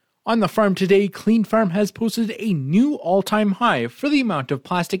On the farm today, Clean Farm has posted a new all-time high for the amount of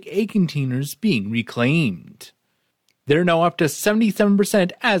plastic egg containers being reclaimed. They're now up to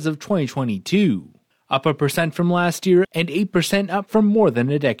 77% as of 2022, up 1% from last year and 8% up from more than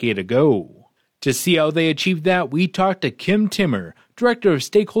a decade ago. To see how they achieved that, we talked to Kim Timmer, Director of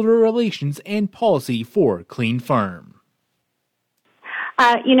Stakeholder Relations and Policy for Clean Farm.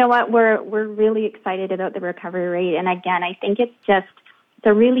 You know what? We're really excited about the recovery rate, and again, I think it's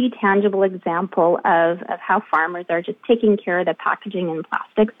a really tangible example of how farmers are just taking care of the packaging and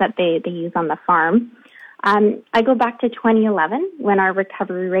plastics that they use on the farm. I go back to 2011 when our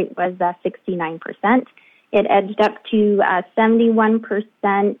recovery rate was 69%. It edged up to 71%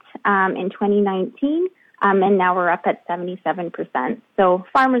 in 2019, and now we're up at 77%. So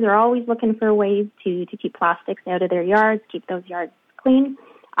farmers are always looking for ways to keep plastics out of their yards, keep those yards clean,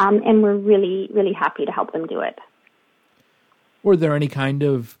 and we're really, really happy to help them do it. Were there any kind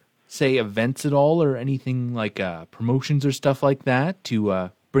of, say, events at all or anything like promotions or stuff like that to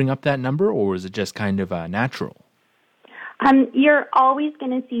bring up that number, or was it just kind of natural? You're always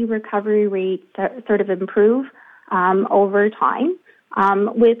going to see recovery rates sort of improve over time.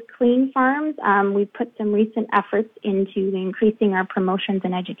 With Clean Farms, we've put some recent efforts into increasing our promotions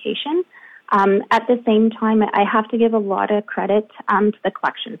and education. At the same time, I have to give a lot of credit to the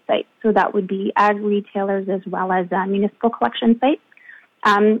collection sites. So that would be ag retailers as well as municipal collection sites.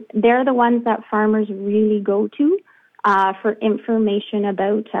 They're the ones that farmers really go to for information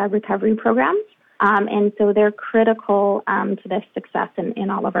about recovery programs. And so they're critical to the success in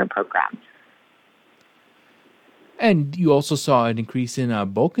all of our programs. And you also saw an increase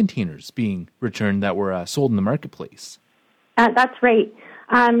in bulk containers being returned that were sold in the marketplace. That's right.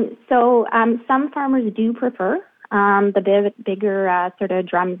 So some farmers do prefer the bigger sort of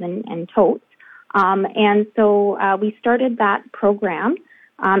drums and totes. And so we started that program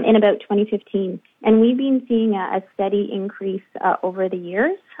in about 2015. And we've been seeing a steady increase over the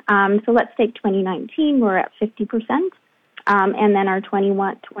years. So let's take 2019, we're at 50%. And then our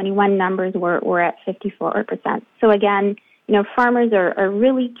 21 numbers were at 54%. So again, farmers are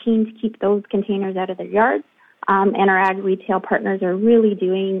really keen to keep those containers out of their yards. And our ag retail partners are really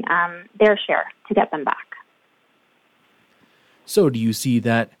doing their share to get them back. So do you see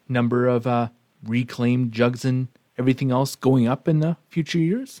that number of reclaimed jugs and everything else going up in the future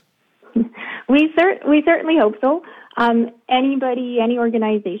years? We certainly hope so. Any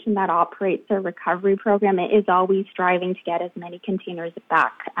organization that operates a recovery program is always striving to get as many containers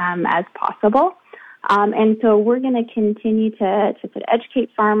back as possible. And so we're going to continue to educate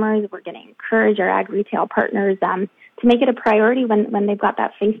farmers. We're going to encourage our ag retail partners to make it a priority when they've got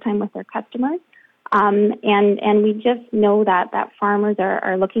that face time with their customers. And we just know that farmers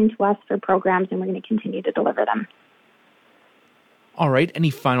are looking to us for programs, and we're going to continue to deliver them. All right. Any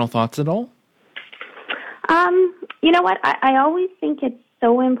final thoughts at all? You know what? I always think it's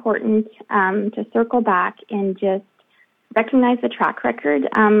so important to circle back and just recognize the track record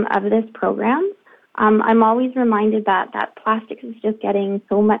of this program. I'm always reminded that plastics is just getting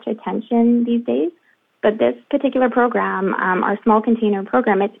so much attention these days. But this particular program, our small container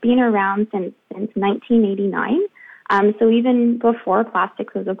program, it's been around since 1989. So even before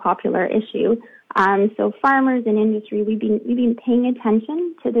plastics was a popular issue. So farmers and industry, we've been paying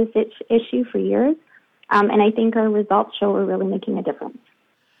attention to this issue for years. And I think our results show we're really making a difference.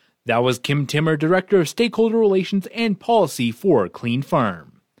 That was Kim Timmer, Director of Stakeholder Relations and Policy for Clean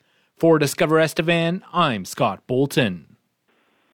Farm. For Discover Estevan, I'm Scott Bolton.